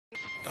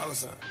Dollar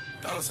sign,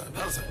 dollar sign,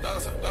 dollar sign, dollar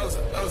sign, dollar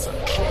sign, dollar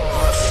sign.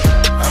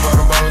 I bought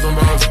them bottles on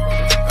bottles.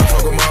 I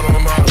fuck them all on my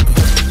model.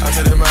 I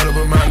said they model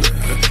but model.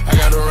 I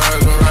got them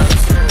riders on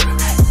riders.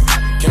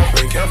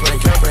 Campaign, campaign,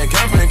 campaign,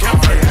 campaign,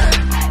 campaign.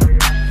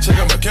 Check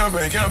out my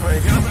campaign,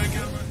 campaign, campaign,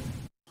 campaign.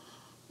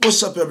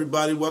 What's up,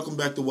 everybody? Welcome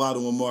back to Wild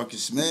with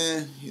Marcus,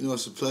 man. You know,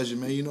 it's a pleasure,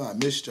 man. You know, I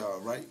missed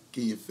y'all, right?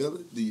 Can you feel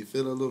it? Do you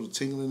feel a little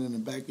tingling in the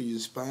back of your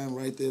spine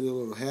right there, the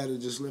little hair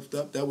that just lift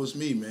up? That was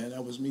me, man.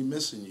 That was me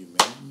missing you,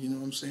 man. You know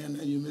what I'm saying?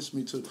 You missed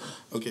me, too.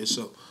 Okay,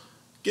 so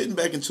getting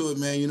back into it,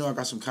 man, you know I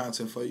got some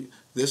content for you.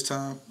 This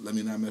time, let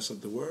me not mess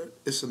up the word.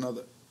 It's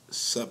another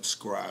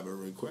subscriber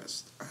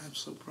request. I'm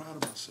so proud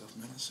of myself,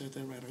 man. I said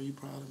that right. Are you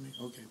proud of me?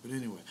 Okay, but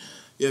anyway.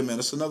 Yeah, man,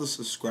 it's another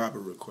subscriber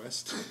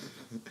request.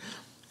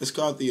 It's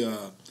called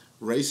the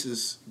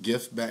racist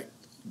gift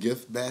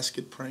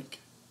basket prank.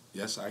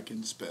 Yes, I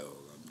can spell.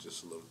 I'm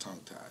just a little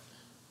tongue-tied.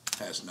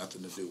 Has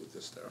nothing to do with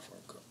this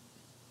styrofoam cup.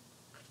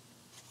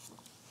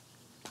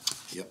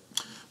 Yep.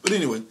 But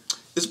anyway,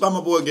 it's by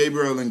my boy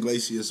Gabriel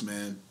Iglesias,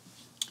 man.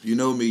 You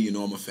know me, you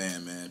know I'm a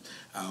fan, man.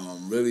 I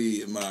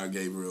really admire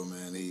Gabriel,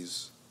 man.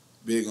 He's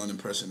big on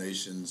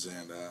impersonations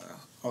and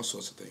all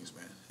sorts of things,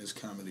 man. His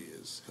comedy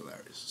is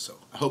hilarious. So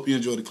I hope you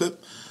enjoy the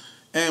clip.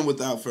 And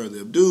without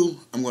further ado,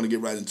 I'm going to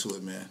get right into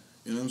it, man.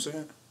 You know what I'm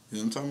saying? You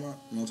know what I'm talking about?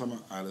 You know what I'm talking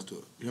about? All right, let's do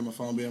it. You hear my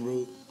phone being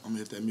rude? I'm going to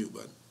hit that mute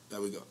button.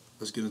 There we go.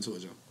 Let's get into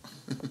it, y'all.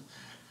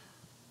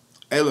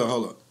 Hey, look,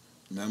 hold up.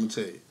 Now, I'm going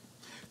to tell you.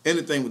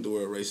 Anything with the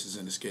word racist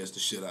in it scares the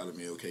shit out of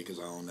me, okay? Because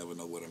I don't never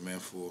know what I'm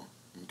meant for,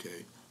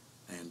 okay?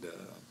 And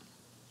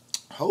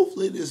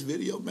hopefully this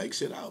video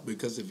makes it out,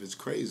 because if it's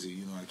crazy,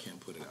 you know, I can't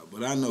put it out.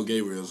 But I know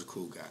Gabriel's a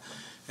cool guy,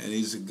 and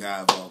he's a guy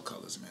of all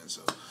colors, man.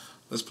 So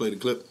let's play the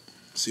clip.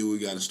 See what we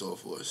got in store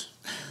for us.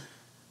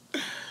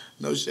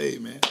 No shade,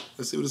 man.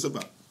 Let's see what it's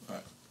about. All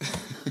right. You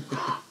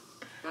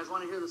guys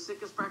want to hear the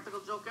sickest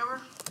practical joke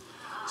ever?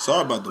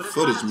 Sorry about the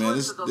footage, man.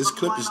 This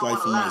clip is like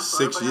from like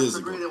 6 years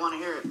ago. They want to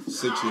hear it.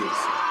 6 years.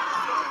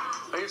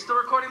 Are you still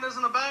recording this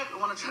in the back? I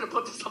want to try to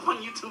put this up on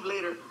YouTube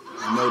later.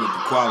 I know that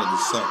the quality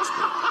sucks,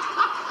 but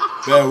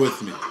bear with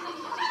me.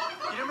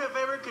 You do me a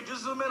favor? Could you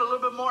zoom in a little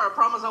bit more? I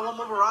promise I won't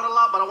move around a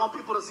lot, but I want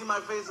people to see my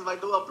face if I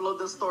do upload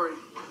this story.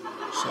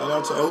 Shout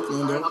out to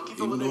Oakland, though.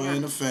 Even though I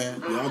ain't a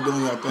fan. Y'all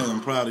doing y'all thing.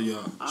 I'm proud of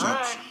y'all. All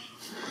right.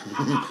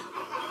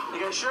 You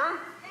guys sure?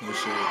 No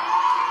shade.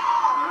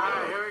 All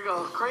right, here we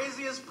go.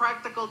 Craziest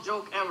practical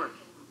joke ever.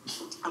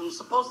 I'm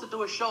supposed to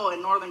do a show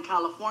in Northern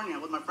California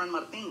with my friend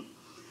Martin.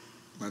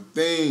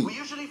 We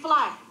usually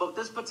fly, but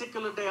this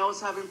particular day I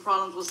was having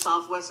problems with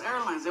Southwest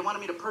Airlines. They wanted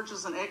me to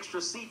purchase an extra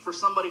seat for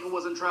somebody who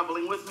wasn't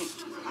traveling with me.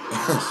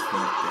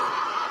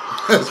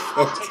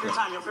 Take your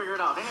time, you'll figure it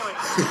out. Anyway,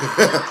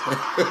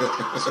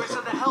 so we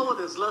said, the hell with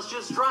this, let's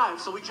just drive.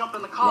 So we jump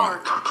in the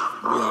car,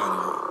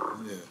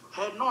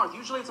 head north.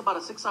 Usually it's about a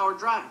 6-hour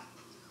drive.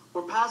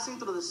 We're passing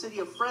through the city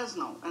of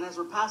Fresno, and as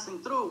we're passing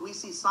through, we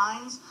see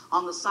signs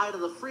on the side of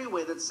the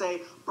freeway that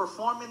say,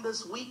 performing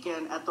this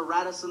weekend at the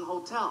Radisson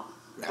Hotel.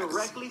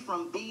 Directly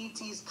from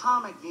BET's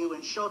Comic View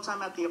and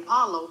Showtime at the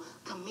Apollo,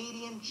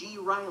 comedian G.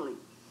 Riley.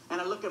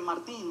 And I look at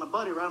Martin, my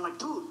buddy, right? I'm like,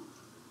 dude,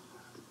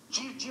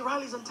 G.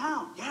 Riley's in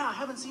town. Yeah, I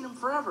haven't seen him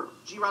forever.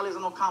 G. Riley's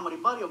an old comedy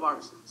buddy of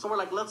ours. So we're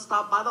like, let's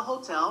stop by the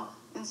hotel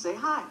and say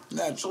hi.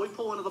 So we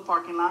pull into the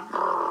parking lot.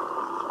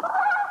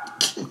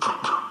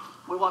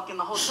 We walk in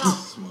the hotel.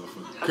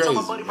 I tell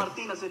my buddy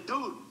Martin, I said,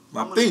 dude,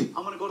 I'm going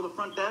to go to the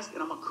front desk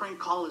and I'm going to crank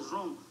call his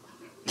room.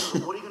 He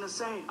goes, what are you going to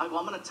say? I go,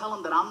 I'm going to tell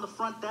him that I'm the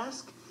front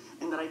desk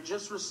and that I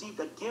just received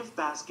a gift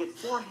basket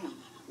for him.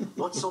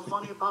 What's so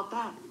funny about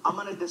that? I'm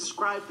going to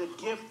describe the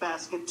gift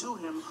basket to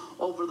him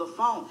over the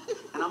phone.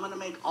 And I'm going to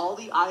make all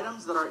the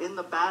items that are in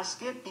the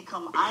basket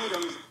become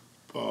items.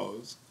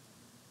 Pause.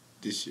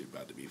 This shit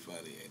about to be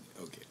funny, ain't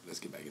it? Okay, let's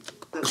get back into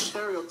it. That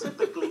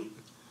stereotypically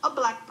a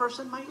black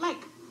person might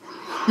like.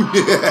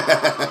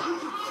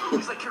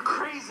 He's like, you're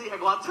crazy. I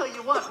go, I'll tell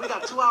you what, we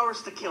got 2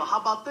 hours to kill. How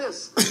about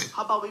this?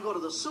 How about we go to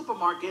the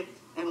supermarket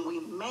and we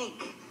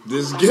make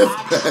this gift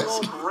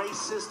actual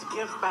racist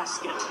gift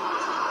basket?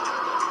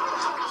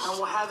 And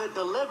we'll have it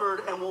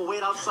delivered and we'll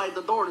wait outside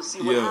the door to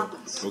see what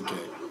happens.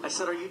 Okay. I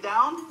said, are you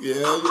down?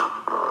 Yeah.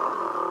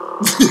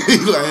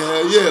 He's like,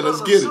 hell yeah,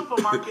 let's get it. We go to the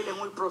supermarket and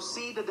we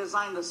proceed to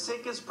design the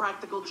sickest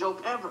practical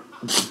joke ever.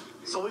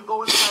 So we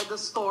go inside the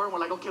store and we're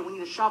like, okay, we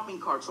need a shopping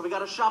cart. So we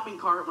got a shopping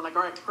cart. We're like,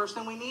 all right, first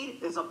thing we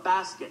need is a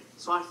basket.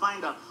 So I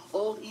find a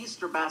old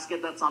Easter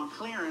basket that's on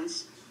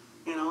clearance.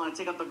 You know, I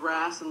take out the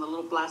grass and the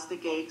little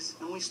plastic eggs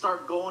and we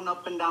start going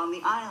up and down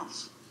the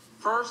aisles.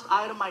 First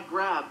item I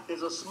grab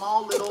is a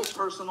small little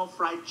personal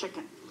fried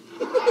chicken.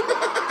 So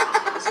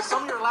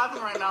some of you are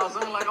laughing right now.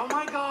 Some are like, oh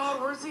my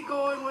God, where's he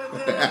going with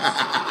this? A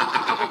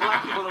couple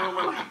black people in the room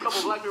were like,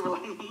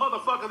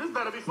 motherfucker, this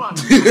better be fun.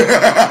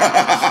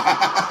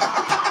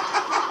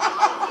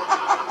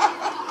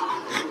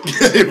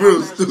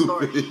 Real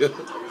stupid.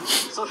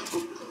 So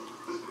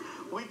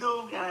we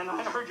do, and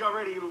I heard you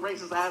already, you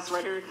racist ass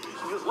right here.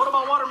 He goes, what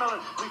about watermelon?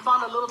 We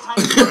found a little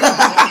tiny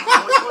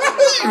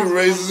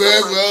racist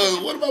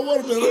ass. What about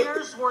watermelon?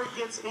 Here's where it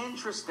gets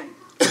interesting.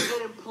 We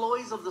get in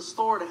employees of the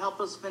store to help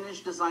us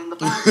finish design the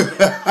basket.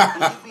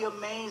 And you'd be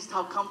amazed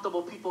how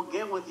comfortable people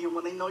get with you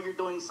when they know you're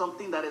doing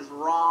something that is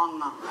wrong.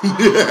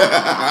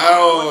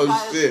 Oh, One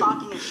guy is shit.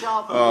 stocking a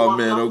shelf and Oh, we walk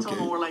man, up to okay.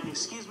 him and we're like,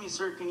 excuse me,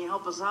 sir, can you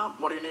help us out?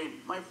 What do you need?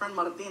 My friend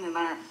Martin and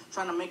I are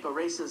trying to make a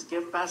racist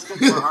gift basket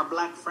for our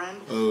black friend.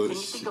 Oh, can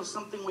you think of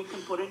something we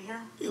can put in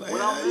here? You're like,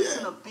 Without yeah,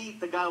 missing yeah. a beat,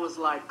 the guy was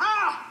like,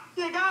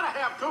 you gotta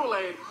have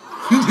Kool-Aid.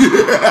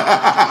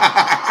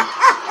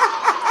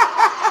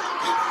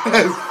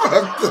 That's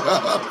fucked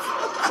up.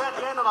 It's at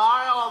the end of the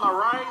aisle on the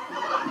right.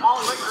 All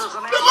liquors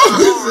and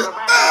everything over the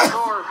back of the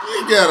door.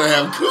 You gotta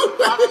have By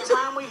Kool-Aid. the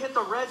time we hit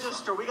the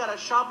register, we got a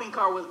shopping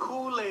cart with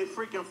Kool-Aid,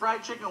 freaking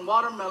fried chicken,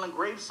 watermelon,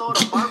 grape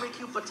soda,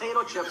 barbecue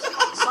potato chips,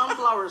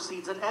 sunflower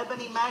seeds, an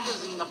ebony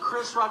magazine, a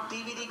Chris Rock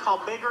DVD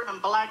called Bigger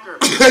and Blacker.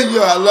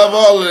 Yo, I love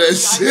all of that The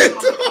shit. icing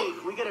on the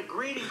cake, we get a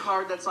greeting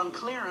card that's on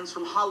clearance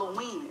from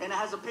Halloween, and it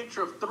has a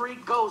picture of 3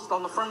 ghosts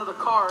on the front of the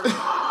card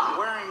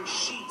wearing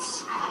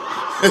sheets.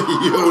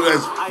 Yo,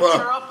 that's I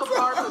tear fucked. up the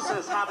card that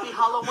says Happy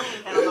Halloween,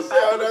 and on the Yo,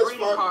 back of the that's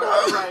greeting fucked card, up. I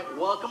write,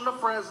 Welcome to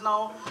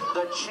Fresno,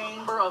 the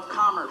Chamber of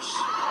Commerce.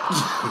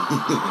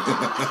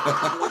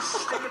 We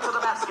stick it to the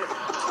basket.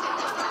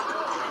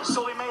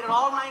 So we made it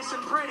all nice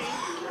and pretty.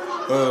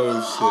 Oh,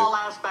 Haul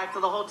ass back to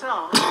the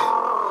hotel.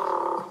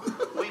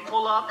 We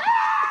pull up.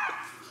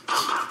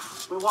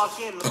 We walk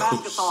in, the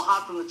basket's all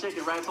hot from the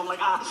chicken, right? So I'm like,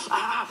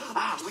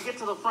 We get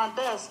to the front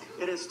desk.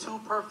 It is too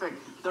perfect.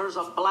 There's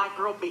a black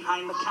girl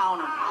behind the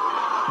counter.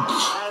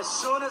 As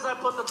soon as I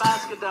put the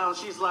basket down,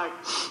 she's like,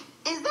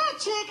 is that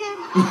chicken?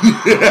 Ooh,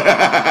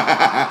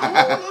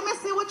 let me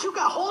see what you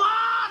got. Hold on.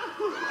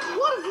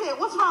 What is it?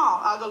 What's wrong?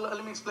 I go,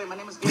 let me explain. My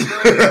name is Gabriel.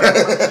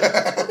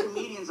 We're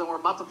comedians, and we're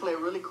about to play a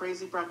really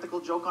crazy practical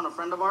joke on a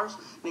friend of ours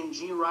named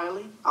G.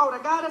 Riley. Oh, the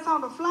guy that's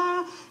on the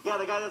flyer? Yeah,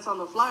 the guy that's on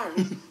the flyer.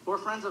 We're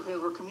friends of his.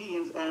 We're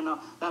comedians, and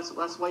that's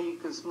why you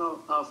can smell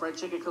fried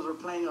chicken, because we're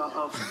playing a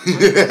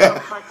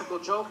practical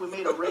joke. We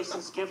made a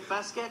racist gift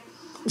basket,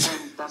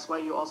 and that's why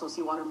you also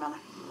see watermelon.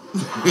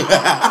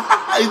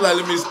 He's like,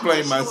 let me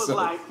explain She myself. was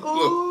like,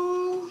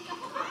 ooh,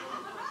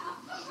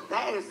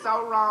 that is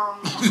so wrong.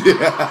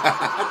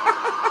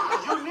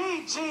 You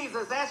need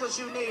Jesus. That's what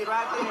you need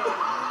right there.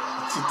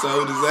 She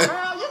told us that.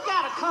 Girl, you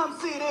gotta come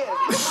see this.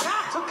 You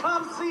got to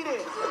come see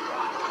this.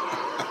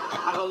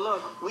 I go,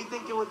 look, we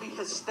think it would be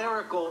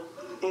hysterical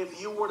if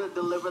you were to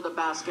deliver the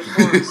basket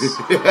for us.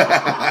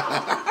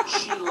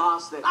 She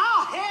lost it.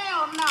 Oh,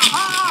 hell no.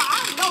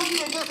 I know you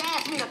didn't just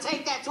ask me to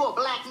take that to a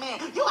black man.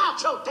 You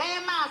out your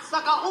damn mind,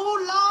 sucker. Oh,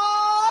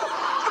 Lord.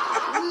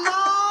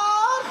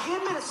 Lord,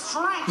 give me the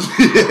strength.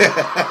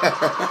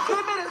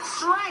 Give me the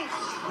strength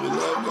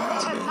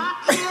to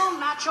not kill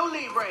Nacho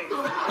Libre.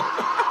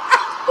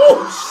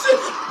 Oh, shit.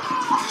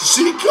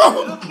 She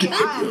called Look, I am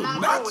Gabriel not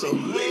not so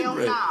going to hell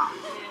libre. now.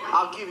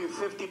 I'll give you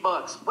 $50.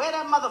 Where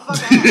that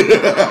motherfucker at?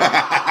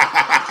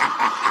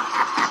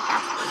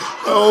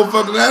 Oh,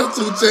 fucking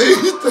attitude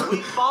changed.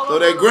 We follow Throw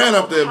that her grand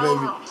to up there, the baby.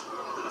 hotel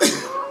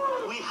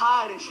room. We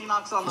hide and she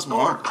knocks on the That's my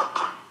door.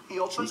 heart. He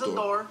opens True the story.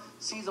 door,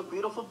 sees a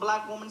beautiful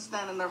black woman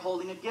standing there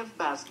holding a gift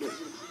basket.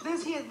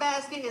 This here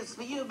basket is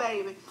for you,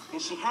 baby.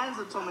 And she hands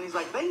it to him and he's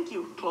like, thank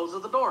you.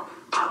 Closes the door.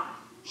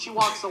 She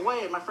walks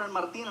away and my friend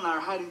Martin and I are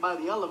hiding by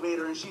the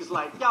elevator and she's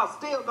like, y'all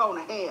still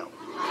going to hell.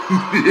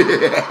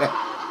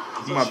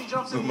 So she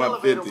jumps in the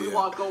elevator, we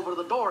walk over to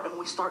the door, and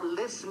we start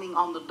listening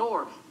on the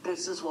door.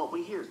 This is what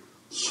we hear.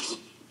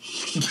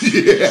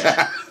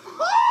 Yeah.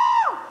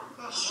 Woo!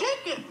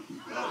 Chicken!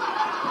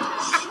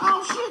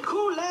 Oh, shit,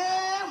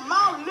 Kool-Aid,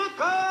 more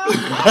liquor!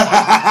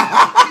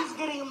 He's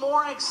getting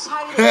more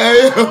excited.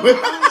 Hey, Every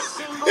man.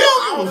 single You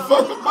don't give a item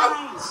fuck he about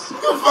finds. You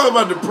don't fuck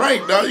about the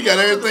prank, dog. You got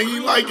everything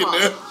you like in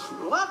there.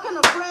 Welcome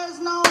to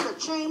Fresno, the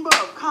Chamber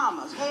of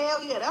Commerce.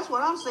 Hell yeah, that's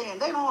what I'm saying.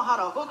 They know how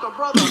to hook a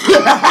brother.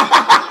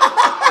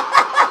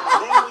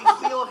 Then we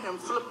feel him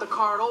flip the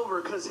card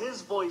over because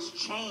his voice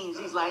changed.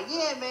 He's like,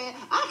 yeah, man,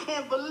 I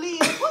can't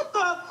believe it. What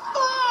the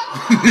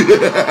fuck?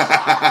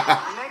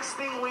 Next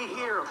thing we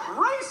hear,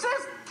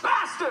 racist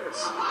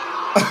bastards.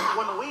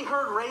 When we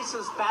heard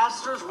racist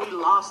bastards, we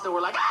lost it.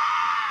 We're like,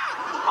 ah!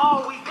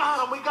 Oh, we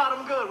got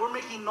him good. We're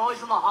making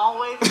noise in the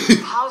hallway.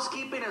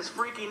 Housekeeping is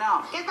freaking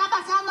out. ¿Qué está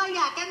pasando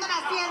allá? ¿Qué andan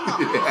haciendo?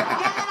 ¿Qué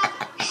andan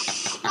haciendo?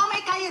 Shh, no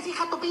me calles,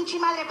 hija, tu pinche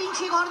madre,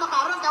 pinche gordo,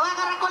 cabrón, te voy a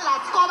agarrar con la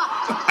escoba.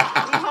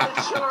 We had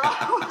to chill her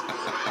out.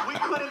 We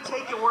couldn't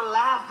take it. We're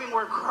laughing,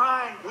 we're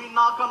crying. We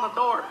knock on the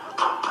door.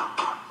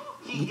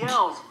 He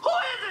yells, who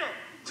is it?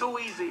 Too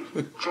easy.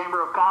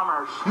 Chamber of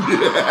Commerce.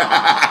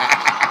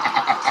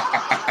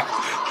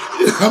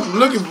 I'm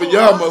looking for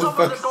y'all, The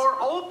motherfuckers. door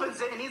opens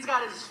it and he's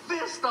got his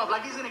fist up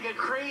like he's gonna get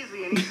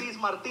crazy and he sees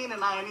Martin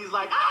and I and he's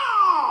like,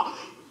 oh,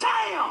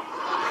 damn! Oh,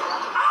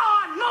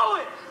 I know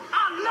it!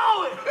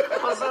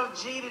 What's up,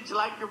 G? Did you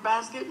like your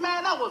basket?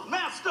 Man, that was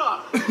messed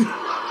up.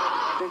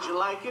 Did you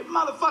like it?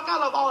 Motherfucker, I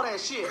love all that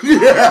shit.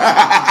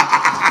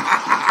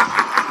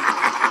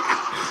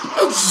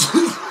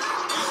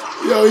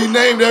 Yo, he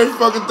named every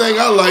fucking thing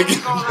I like. Man,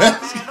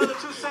 another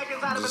 2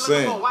 seconds I'd have been Just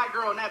looking saying. for a white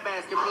girl in that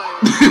basket player.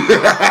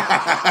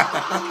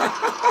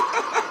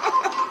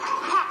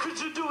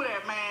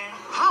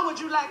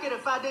 you like it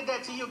if I did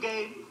that to you,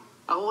 Gabe?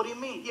 I go, what do you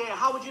mean? Yeah,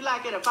 how would you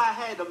like it if I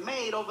had the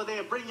maid over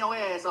there bring your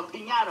ass a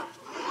piñata?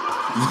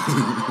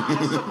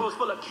 That sucker was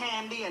full of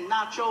candy and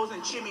nachos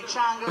and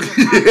chimichangas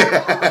and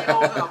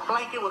burritos and a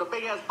blanket with a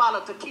big ass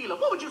bottle of tequila.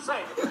 What would you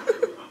say?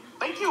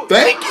 Thank you.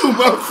 Thank you,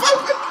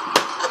 motherfucker.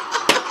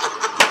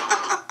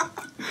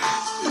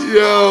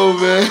 Yo,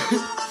 man.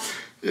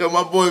 Yo,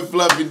 my boy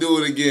Fluffy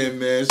do it again,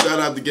 man. Shout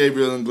out to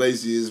Gabriel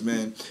Iglesias,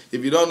 man.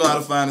 If you don't know how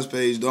to find his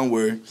page, don't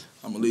worry.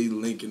 I'm going to leave the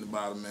link in the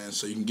bottom, man,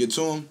 so you can get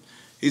to him.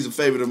 He's a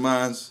favorite of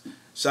mine.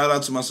 Shout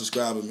out to my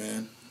subscriber,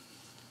 man.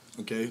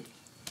 Okay?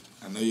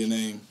 I know your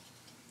name.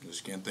 I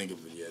just can't think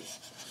of it yet.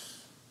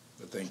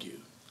 But thank you.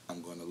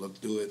 I'm going to look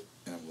through it,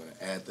 and I'm going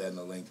to add that in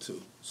the link,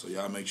 too. So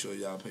y'all make sure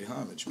y'all pay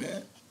homage,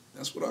 man.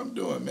 That's what I'm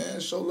doing, man.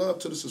 Show love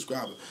to the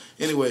subscriber.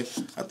 Anyway,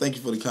 I thank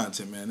you for the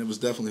content, man. It was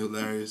definitely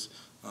hilarious.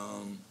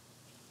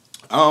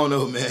 I don't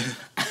know, man.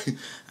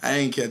 I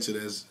ain't catch it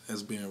as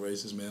being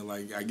racist, man.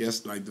 Like, I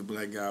guess like the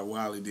black guy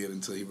Wiley did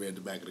until he read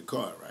the back of the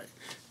card, right?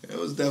 It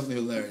was definitely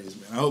hilarious,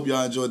 man. I hope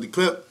y'all enjoyed the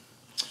clip.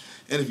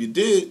 And if you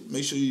did,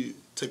 make sure you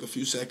take a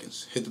few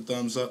seconds, hit the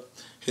thumbs up,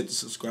 hit the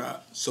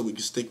subscribe so we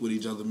can stick with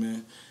each other,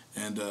 man.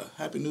 And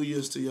Happy New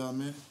Year's to y'all,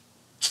 man.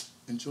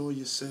 Enjoy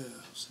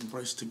yourselves.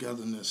 Embrace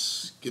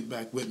togetherness. Get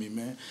back with me,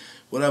 man.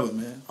 Whatever,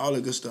 man. All the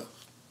good stuff.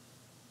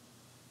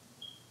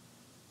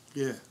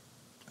 Yeah,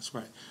 that's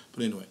right.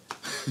 But anyway,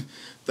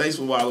 thanks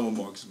for wilding with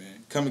Marcus,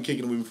 man. Come and kick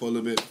it with me for a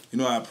little bit. You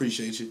know I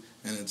appreciate you.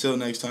 And until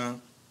next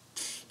time,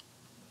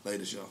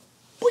 latest, y'all.